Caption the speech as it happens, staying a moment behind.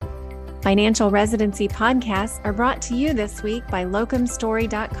Financial Residency podcasts are brought to you this week by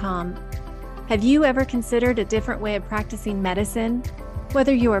locumstory.com. Have you ever considered a different way of practicing medicine?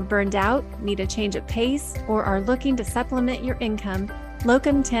 Whether you are burned out, need a change of pace, or are looking to supplement your income,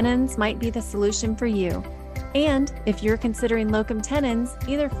 locum tenens might be the solution for you. And if you're considering locum tenens,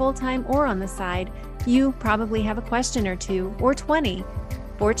 either full-time or on the side, you probably have a question or two, or 20.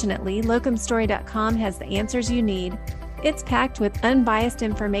 Fortunately, locumstory.com has the answers you need. It's packed with unbiased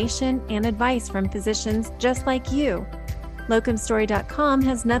information and advice from physicians just like you. Locumstory.com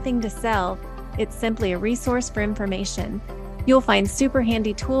has nothing to sell. It's simply a resource for information. You'll find super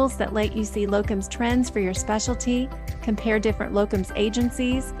handy tools that let you see locums trends for your specialty, compare different locums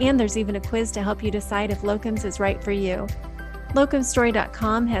agencies, and there's even a quiz to help you decide if locums is right for you.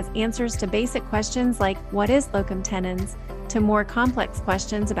 Locumstory.com has answers to basic questions like what is locum tenens, to more complex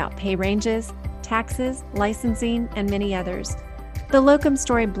questions about pay ranges, taxes, licensing, and many others. The Locum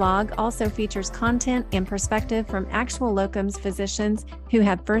Story blog also features content and perspective from actual locums physicians who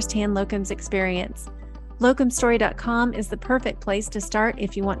have firsthand locums experience. Locumstory.com is the perfect place to start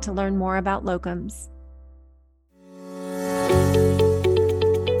if you want to learn more about locums.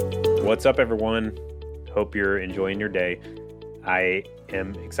 What's up, everyone? Hope you're enjoying your day. I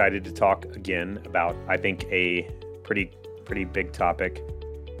am excited to talk again about, I think, a pretty big topic.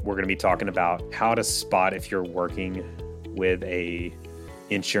 We're going to be talking about how to spot if you're working with a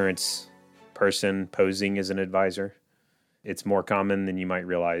insurance person posing as an advisor. It's more common than you might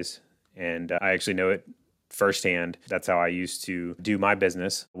realize, and I actually know it firsthand. That's how I used to do my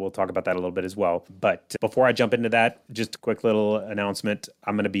business. We'll talk about that a little bit as well. But before I jump into that, just a quick little announcement.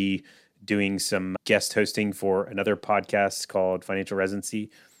 I'm going to be doing some guest hosting for another podcast called Financial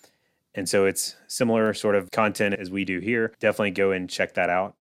Residency. And so it's similar sort of content as we do here. Definitely go and check that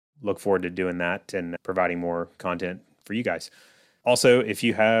out. Look forward to doing that and providing more content for you guys. Also, if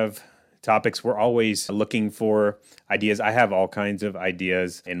you have topics, we're always looking for ideas. I have all kinds of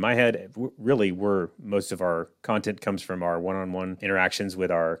ideas in my head. Really, most of our content comes from our one-on-one interactions with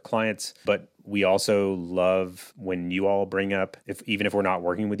our clients, but we also love when you all bring up, even if we're not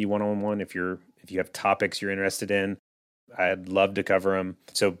working with you one-on-one, if you have topics you're interested in, I'd love to cover them.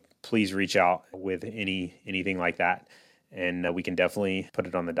 So please reach out with anything like that, and we can definitely put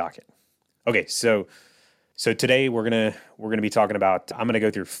it on the docket. Okay, so today we're gonna be talking about. I'm gonna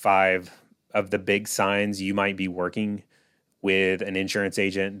go through 5 of the big signs you might be working with an insurance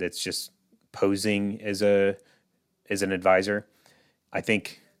agent that's just posing as an advisor. I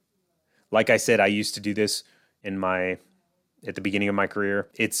think, like I said, I used to do this at the beginning of my career.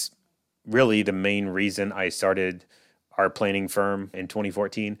 It's really the main reason I started our planning firm in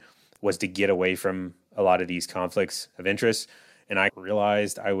 2014 was to get away from a lot of these conflicts of interest. And I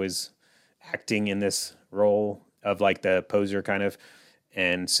realized I was acting in this role of like the poser kind of.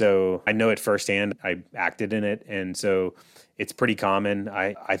 And so I know it firsthand. I acted in it. And so it's pretty common.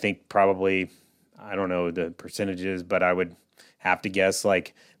 I think probably, I don't know the percentages, but I would have to guess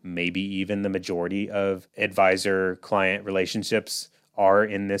like maybe even the majority of advisor-client relationships are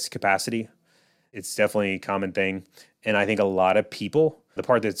in this capacity. It's definitely a common thing. And I think a lot of people, the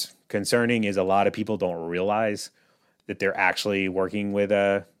part that's concerning is a lot of people don't realize that they're actually working with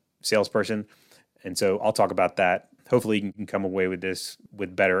a salesperson. And so I'll talk about that. Hopefully you can come away with this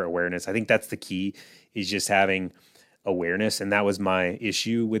with better awareness. I think that's the key, is just having awareness. And that was my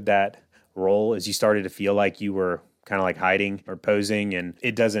issue with that role, is you started to feel like you were kind of like hiding or posing, and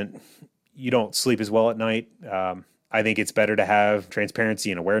you don't sleep as well at night. I think it's better to have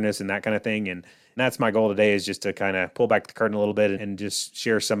transparency and awareness and that kind of thing. And that's my goal today, is just to kind of pull back the curtain a little bit and just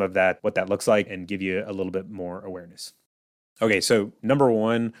share some of that, what that looks like, and give you a little bit more awareness. Okay, so number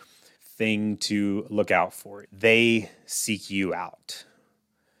 1 thing to look out for, they seek you out.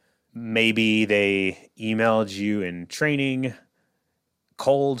 Maybe they emailed you in training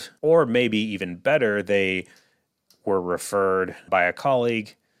cold, or maybe even better, they were referred by a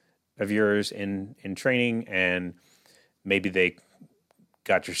colleague of yours in training, and maybe they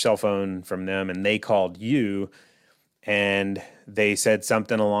got your cell phone from them and they called you and they said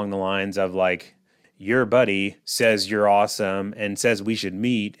something along the lines of like, your buddy says you're awesome and says we should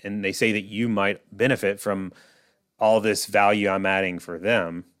meet, and they say that you might benefit from all this value I'm adding for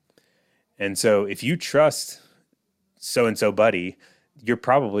them. And so if you trust so-and-so buddy, you're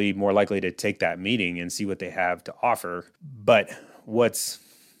probably more likely to take that meeting and see what they have to offer. But what's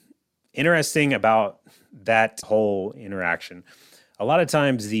interesting about that whole interaction, a lot of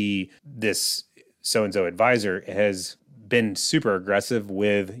times this so-and-so advisor has been super aggressive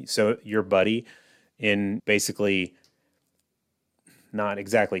with your buddy in basically not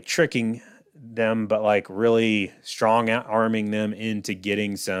exactly tricking them, but like really strong arming them into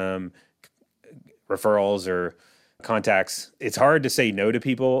getting some referrals or contacts, it's hard to say no to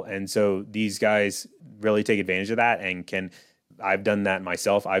people. And so these guys really take advantage of that I've done that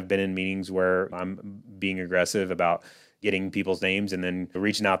myself. I've been in meetings where I'm being aggressive about getting people's names and then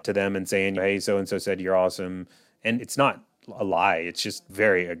reaching out to them and saying, hey, so-and-so said you're awesome. And it's not a lie. It's just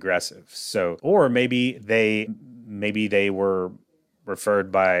very aggressive. So, or maybe they were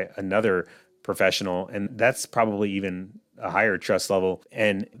referred by another professional, and that's probably even a higher trust level,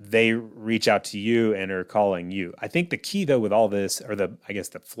 and they reach out to you and are calling you. I think the key though with all this, or the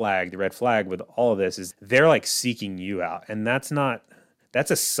red flag with all of this, is they're like seeking you out. And that's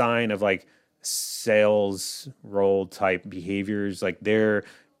a sign of like sales role type behaviors. Like they're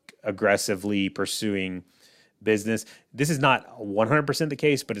aggressively pursuing business. This is not 100% the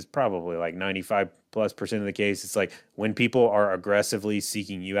case, but it's probably like 95+% of the case. It's like when people are aggressively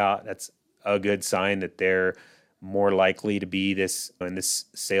seeking you out, that's a good sign that they're more likely to be in this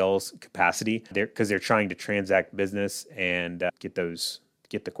sales capacity, because they're trying to transact business and get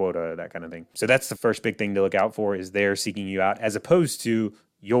the quota, that kind of thing. So that's the first big thing to look out for, is they're seeking you out, as opposed to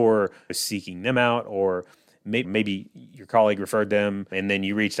you're seeking them out, or maybe your colleague referred them and then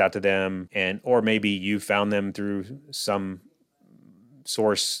you reached out to them, or maybe you found them through some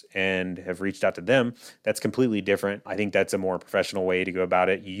source and have reached out to them. That's completely different. I think that's a more professional way to go about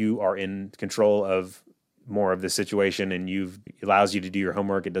it. You are in control of more of the situation, and it allows you to do your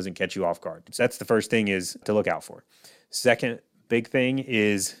homework. It doesn't catch you off guard. So that's the first thing is to look out for. Second big thing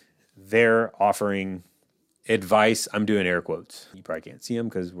is they're offering advice. I'm doing air quotes. You probably can't see them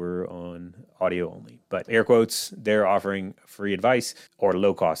because we're on audio only, but air quotes, they're offering free advice or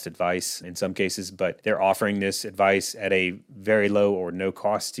low-cost advice in some cases, but they're offering this advice at a very low or no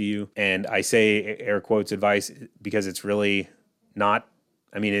cost to you. And I say air quotes advice because it's really not.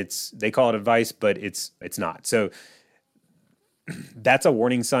 I mean, they call it advice, but it's not. So that's a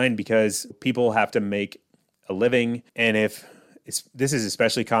warning sign, because people have to make a living. And this is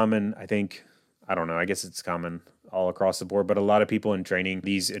especially common, I think, I don't know, I guess it's common all across the board, but a lot of people in training,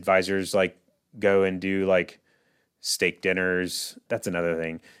 these advisors like go and do like steak dinners. That's another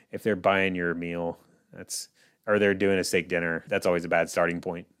thing. If they're buying your meal, or they're doing a steak dinner, that's always a bad starting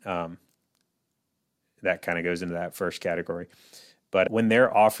point. That kind of goes into that first category. But when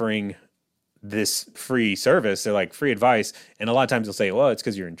they're offering this free service, they're like free advice. And a lot of times they'll say, well, it's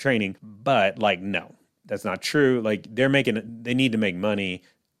because you're in training. But like, no, that's not true. Like they need to make money.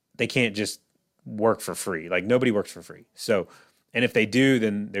 They can't just work for free. Like nobody works for free. So, and if they do,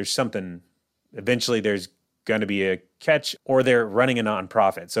 then eventually there's going to be a catch, or they're running a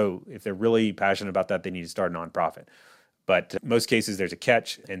nonprofit. So if they're really passionate about that, they need to start a nonprofit. But in most cases, there's a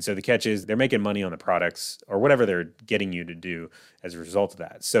catch. And so the catch is they're making money on the products or whatever they're getting you to do as a result of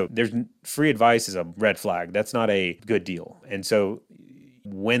that. So free advice is a red flag. That's not a good deal. And so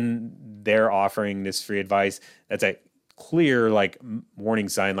when they're offering this free advice, that's a clear like warning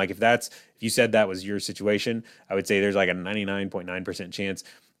sign. Like if you said that was your situation, I would say there's like a 99.9% chance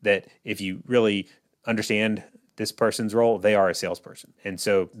that if you really understand this person's role, they are a salesperson. And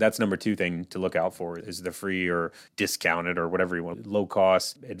so that's number two thing to look out for, is the free or discounted or whatever you want, low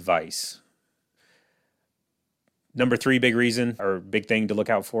cost advice. Number three big reason or big thing to look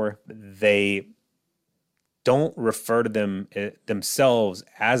out for, they don't refer to themselves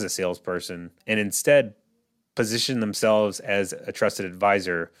as a salesperson, and instead position themselves as a trusted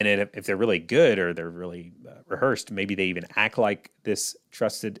advisor. And if they're really good or they're really rehearsed, maybe they even act like this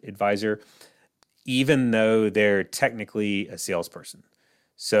trusted advisor, even though they're technically a salesperson.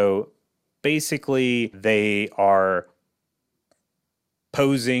 So basically, they are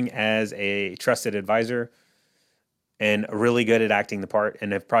posing as a trusted advisor and really good at acting the part,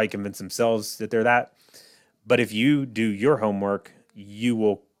 and have probably convinced themselves that they're that. But if you do your homework, you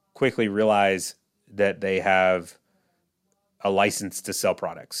will quickly realize that they have a license to sell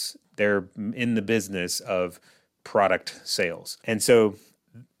products. They're in the business of product sales. And so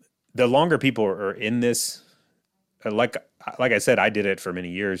the longer people are in this, like I said, I did it for many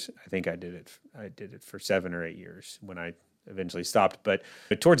years. I think I did it for 7 or 8 years when I eventually stopped. But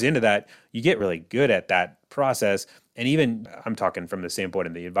towards the end of that, you get really good at that process. And even, I'm talking from the standpoint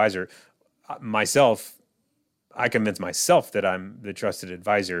of the advisor, myself, I convince myself that I'm the trusted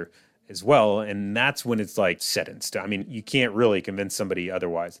advisor as well. And that's when it's like set in stone. I mean, you can't really convince somebody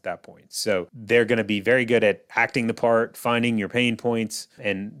otherwise at that point. So they're going to be very good at acting the part, finding your pain points,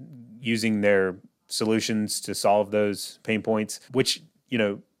 and using their solutions to solve those pain points, which,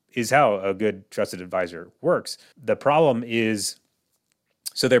 is how a good trusted advisor works. The problem is,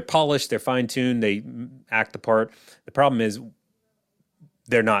 so they're polished, they're fine-tuned, they act the part. The problem is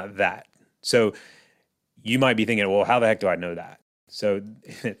they're not that. So you might be thinking, well, how the heck do I know that? So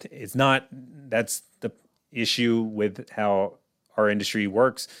it's not, that's the issue with how our industry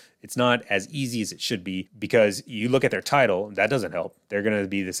works. It's not as easy as it should be because you look at their title, that doesn't help. They're going to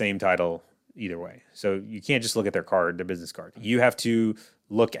be the same title either way. So you can't just look at their card, their business card. You have to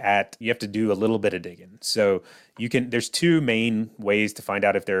do a little bit of digging. So there's two main ways to find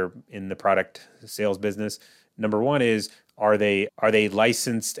out if they're in the product sales business. Number one is, are they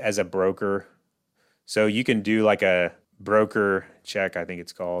licensed as a broker? So you can do like a broker check, I think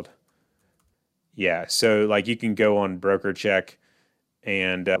it's called. Yeah. So like you can go on broker check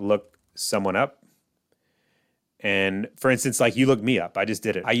and look someone up. And for instance, like you look me up, I just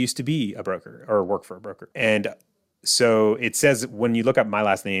did it. I used to be a broker or work for a broker. And so it says when you look up my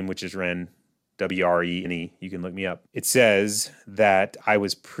last name, which is Wrene, W-R-E-N-E, you can look me up. It says that I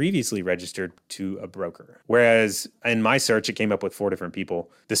was previously registered to a broker. Whereas in my search, it came up with 4 different people.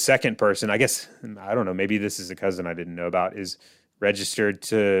 The second person, I guess, I don't know, maybe this is a cousin I didn't know about, is registered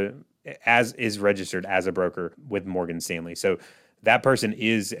as a broker with Morgan Stanley. So that person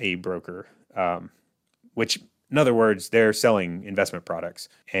is a broker, which in other words, they're selling investment products.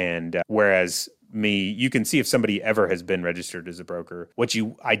 And whereas me, you can see if somebody ever has been registered as a broker. What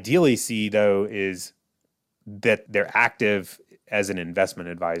you ideally see, though, is that they're active as an investment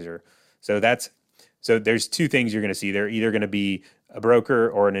advisor. So there's 2 things you're going to see. They're either going to be a broker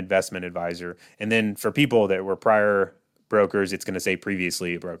or an investment advisor. And then for people that were prior brokers, it's going to say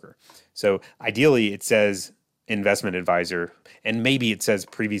previously a broker. So ideally, it says investment advisor, and maybe it says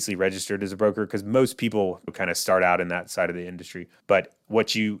previously registered as a broker because most people kind of start out in that side of the industry. But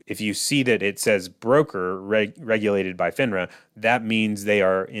if you see that it says broker regulated by FINRA, that means they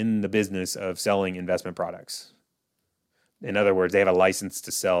are in the business of selling investment products. In other words, they have a license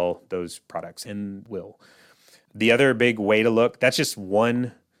to sell those products and will. The other big way to look, that's just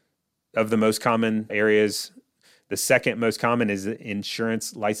one of the most common areas. The second most common is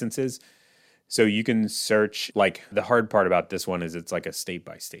insurance licenses. So you can search, like the hard part about this one is it's like a state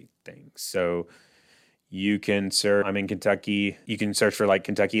by state thing. So you can search, I'm in Kentucky, you can search for like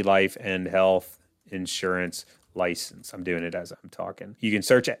Kentucky Life and Health Insurance License. I'm doing it as I'm talking. You can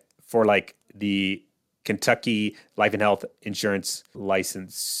search for like the Kentucky Life and Health Insurance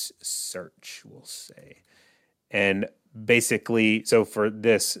License search, we'll say. And basically, so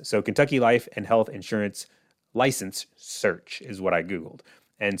Kentucky Life and Health Insurance License search is what I Googled.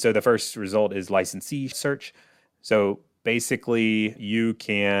 And so the first result is licensee search. So basically you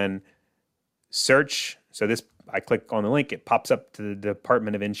can search. So I click on the link, it pops up to the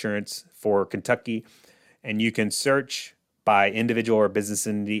Department of Insurance for Kentucky, and you can search by individual or business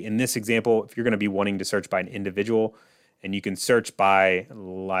entity. In this example, if you're going to be wanting to search by an individual, and you can search by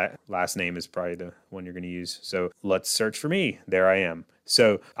last name is probably the one you're going to use. So let's search for me. There I am.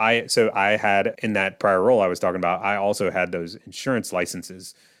 So I had, in that prior role I was talking about, I also had those insurance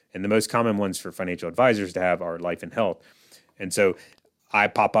licenses. And the most common ones for financial advisors to have are life and health. And so I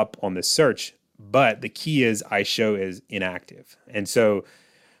pop up on this search, but the key is I show as inactive. And so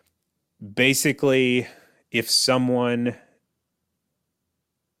basically, if someone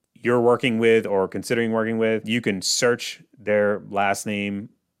you're working with or considering working with, you can search their last name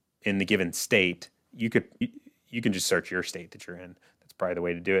in the given state. You can just search your state that you're in. That's probably the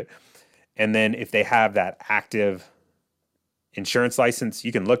way to do it. And then if they have that active insurance license,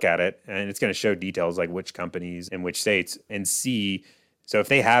 you can look at it and it's going to show details like which companies in which states and see. So if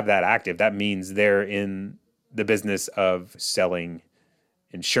they have that active, that means they're in the business of selling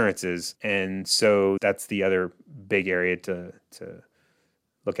insurances. And so that's the other big area to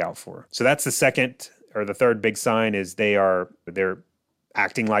look out for. So that's the second or the third big sign is they're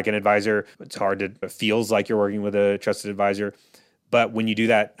acting like an advisor. It feels like you're working with a trusted advisor. But when you do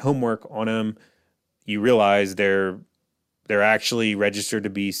that homework on them, you realize they're actually registered to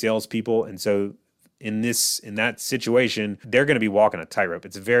be salespeople. And so in that situation, they're going to be walking a tightrope.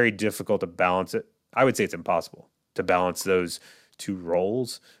 It's very difficult to balance it. I would say it's impossible to balance those 2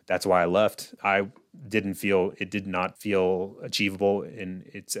 roles. That's why I left. It did not feel achievable, and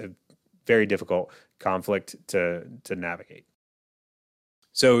it's a very difficult conflict to navigate.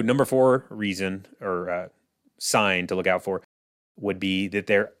 So number 4 reason or sign to look out for would be that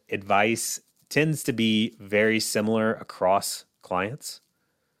their advice tends to be very similar across clients,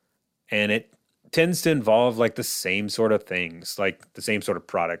 and it tends to involve like the same sort of things, like the same sort of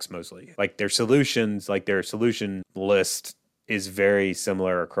products mostly. Like their solutions, like their solution list is very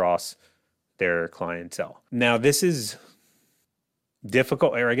similar across their clientele. Now, this is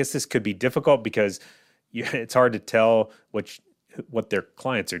difficult, or I guess this could be difficult because it's hard to tell what their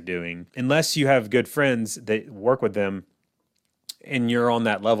clients are doing unless you have good friends that work with them and you're on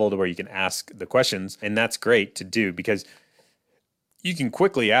that level to where you can ask the questions. And that's great to do because you can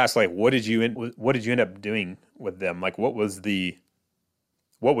quickly ask, like, what did you end up doing with them? Like, what was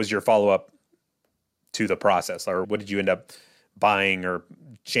your follow up to the process, or what did you end up buying or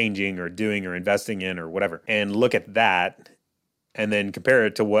changing or doing or investing in or whatever? And look at that, and then compare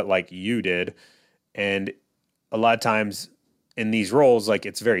it to what like you did. And a lot of times in these roles, like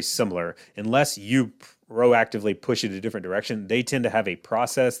it's very similar. Unless you proactively push it a different direction, they tend to have a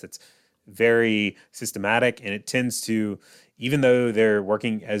process that's very systematic, and it tends to, even though they're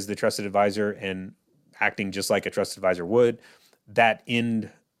working as the trusted advisor and acting just like a trusted advisor would, that end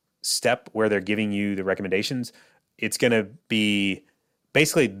step where they're giving you the recommendations, it's going to be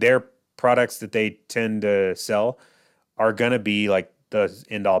basically their products that they tend to sell are going to be like the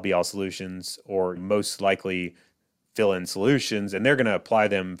end all be all solutions, or most likely fill in solutions, and they're going to apply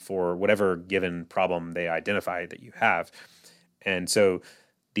them for whatever given problem they identify that you have. And so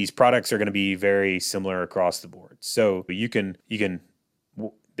these products are going to be very similar across the board. So you can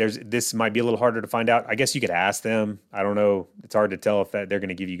this might be a little harder to find out. I guess you could ask them. I don't know. It's hard to tell if they're going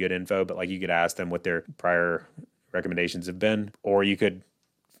to give you good info, but like you could ask them what their prior recommendations have been, or you could,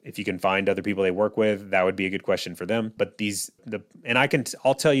 if you can find other people they work with, that would be a good question for them. But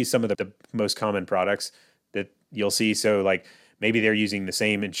I'll tell you some of the most common products that you'll see. So like maybe they're using the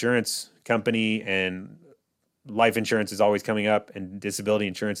same insurance company, and life insurance is always coming up, and disability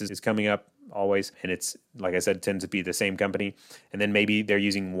insurance is coming up always. And it's, like I said, tends to be the same company. And then maybe they're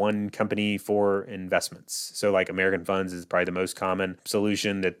using one company for investments. So like American Funds is probably the most common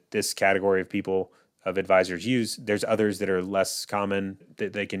solution that this category of advisors use. There's others that are less common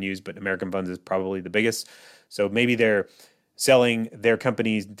that they can use, but American Funds is probably the biggest. So maybe they're selling their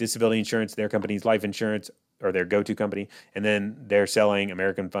company's disability insurance, their company's life insurance, or their go-to company, and then they're selling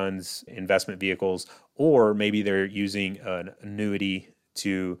American Funds investment vehicles, or maybe they're using an annuity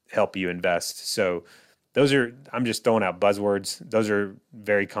to help you invest. So those are, I'm just throwing out buzzwords. Those are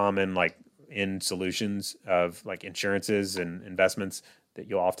very common, like in solutions of like insurances and investments that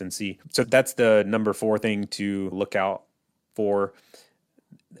you'll often see. So that's the number 4 thing to look out for.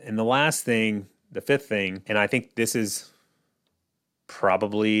 And the last thing, the 5th thing, and I think this is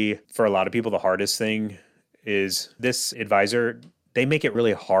probably for a lot of people the hardest thing, is this advisor, they make it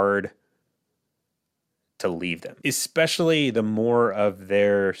really hard to leave them, especially the more of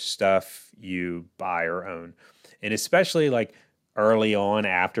their stuff you buy or own. And especially like early on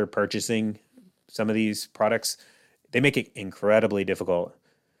after purchasing some of these products, they make it incredibly difficult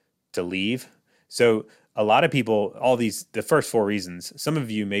to leave. So a lot of people, the first 4 reasons, some of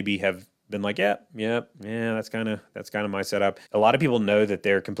you maybe have been like, yeah, that's kind of my setup. A lot of people know that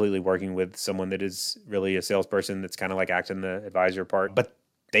they're completely working with someone that is really a salesperson that's kind of like acting the advisor part, but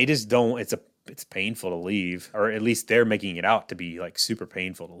they just don't, it's painful to leave, or at least they're making it out to be like super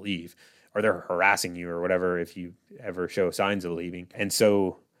painful to leave, or they're harassing you or whatever if you ever show signs of leaving. And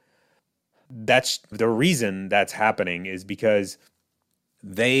so that's the reason that's happening, is because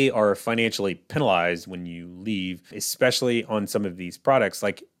they are financially penalized when you leave, especially on some of these products.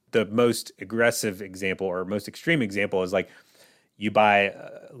 Like the most aggressive example or most extreme example is like you buy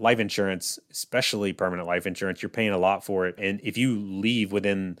life insurance, especially permanent life insurance, you're paying a lot for it. And if you leave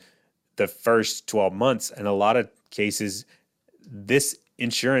within the first 12 months, in a lot of cases, this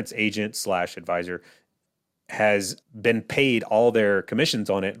insurance agent / advisor has been paid all their commissions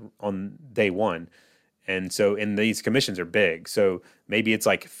on it on day one. And so, and these commissions are big. So maybe it's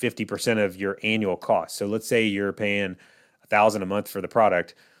like 50% of your annual cost. So let's say you're paying $1,000 a month for the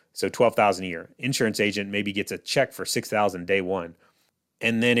product. So $12,000 a year. Insurance agent maybe gets a check for $6,000 day one.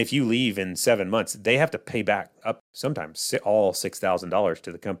 And then if you leave in 7 months, they have to pay back up sometimes all $6,000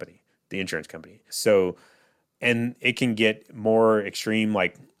 to the company, the insurance company. So, and it can get more extreme,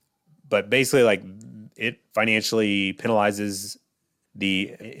 like, but basically like it financially penalizes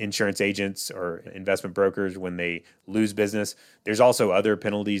the insurance agents or investment brokers when they lose business. There's also other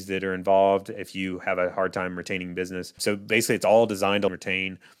penalties that are involved if you have a hard time retaining business. So basically it's all designed to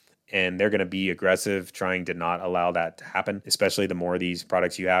retain, and they're going to be aggressive trying to not allow that to happen, especially the more of these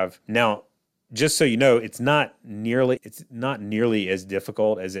products you have. Now, just so you know, it's not nearly as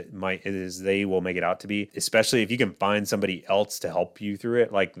difficult as they will make it out to be, especially if you can find somebody else to help you through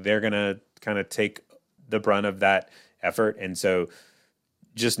it. Like they're going to kind of take the brunt of that effort. And so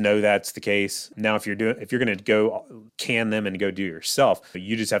just know that's the case. Now, if you're going to go can them and go do it yourself,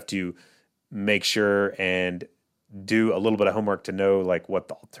 you just have to make sure and do a little bit of homework to know like what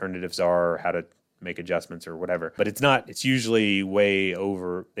the alternatives are, or how to make adjustments or whatever. But it's usually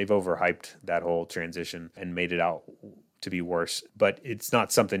they've overhyped that whole transition and made it out to be worse. But it's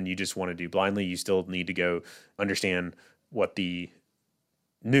not something you just want to do blindly. You still need to go understand what the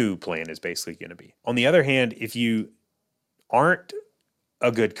new plan is basically going to be. On the other hand, if you aren't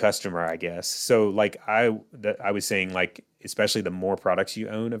a good customer, I guess. So like I was saying, like, especially the more products you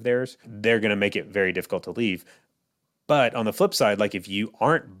own of theirs, they're going to make it very difficult to leave. But on the flip side, like if you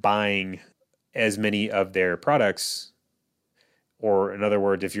aren't buying as many of their products, or in other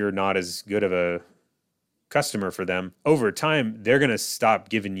words, if you're not as good of a customer for them, over time, they're going to stop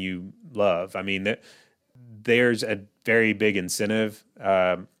giving you love. I mean, there's a very big incentive,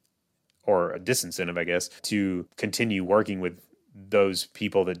 or a disincentive, I guess, to continue working with those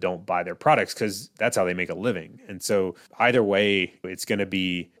people that don't buy their products, because that's how they make a living. And so either way, it's going to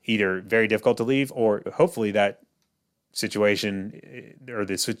be either very difficult to leave, or hopefully that situation, or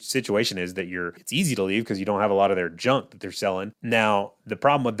the situation is that it's easy to leave because you don't have a lot of their junk that they're selling. Now, the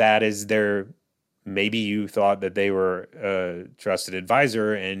problem with that is maybe you thought that they were a trusted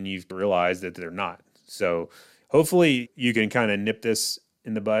advisor and you've realized that they're not. So hopefully you can kind of nip this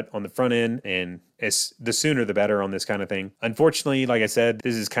in the butt on the front end, and the sooner the better on this kind of thing. Unfortunately, like I said,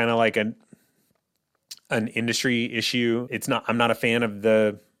 this is kind of like an industry issue. I'm not a fan of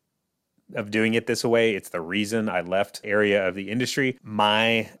doing it this way. It's the reason I left area of the industry.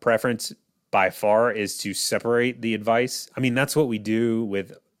 My preference by far is to separate the advice. I mean, that's what we do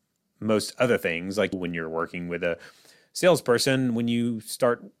with most other things, like when you're working with a salesperson, when you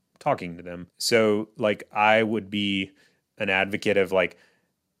start talking to them. So like I would be an advocate of like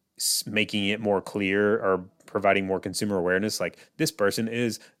making it more clear, or providing more consumer awareness. Like, this person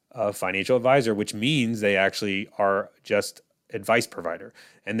is a financial advisor, which means they actually are just advice provider.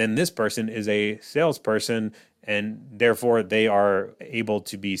 And then this person is a salesperson, and therefore they are able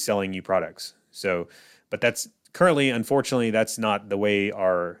to be selling you products. So, but that's currently, unfortunately, that's not the way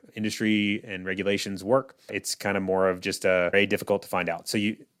our industry and regulations work. It's kind of more of just very difficult to find out. So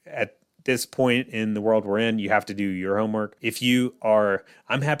at this point in the world we're in, you have to do your homework. I do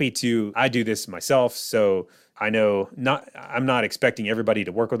this myself. So I know I'm not expecting everybody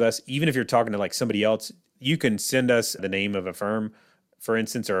to work with us. Even if you're talking to like somebody else, you can send us the name of a firm, for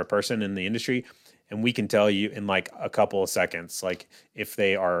instance, or a person in the industry, and we can tell you in like a couple of seconds, like if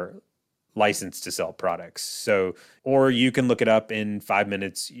they are licensed to sell products. So, or you can look it up in 5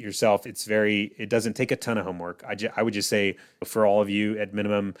 minutes yourself. It doesn't take a ton of homework. I would just say for all of you, at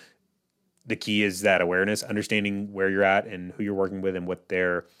minimum, the key is that awareness, understanding where you're at and who you're working with and what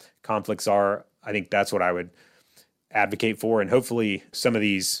their conflicts are. I think that's what I would advocate for. And hopefully some of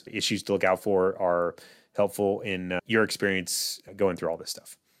these issues to look out for are helpful in your experience going through all this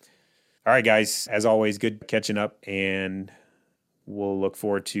stuff. All right, guys, as always, good catching up, and we'll look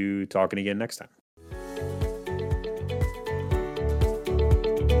forward to talking again next time.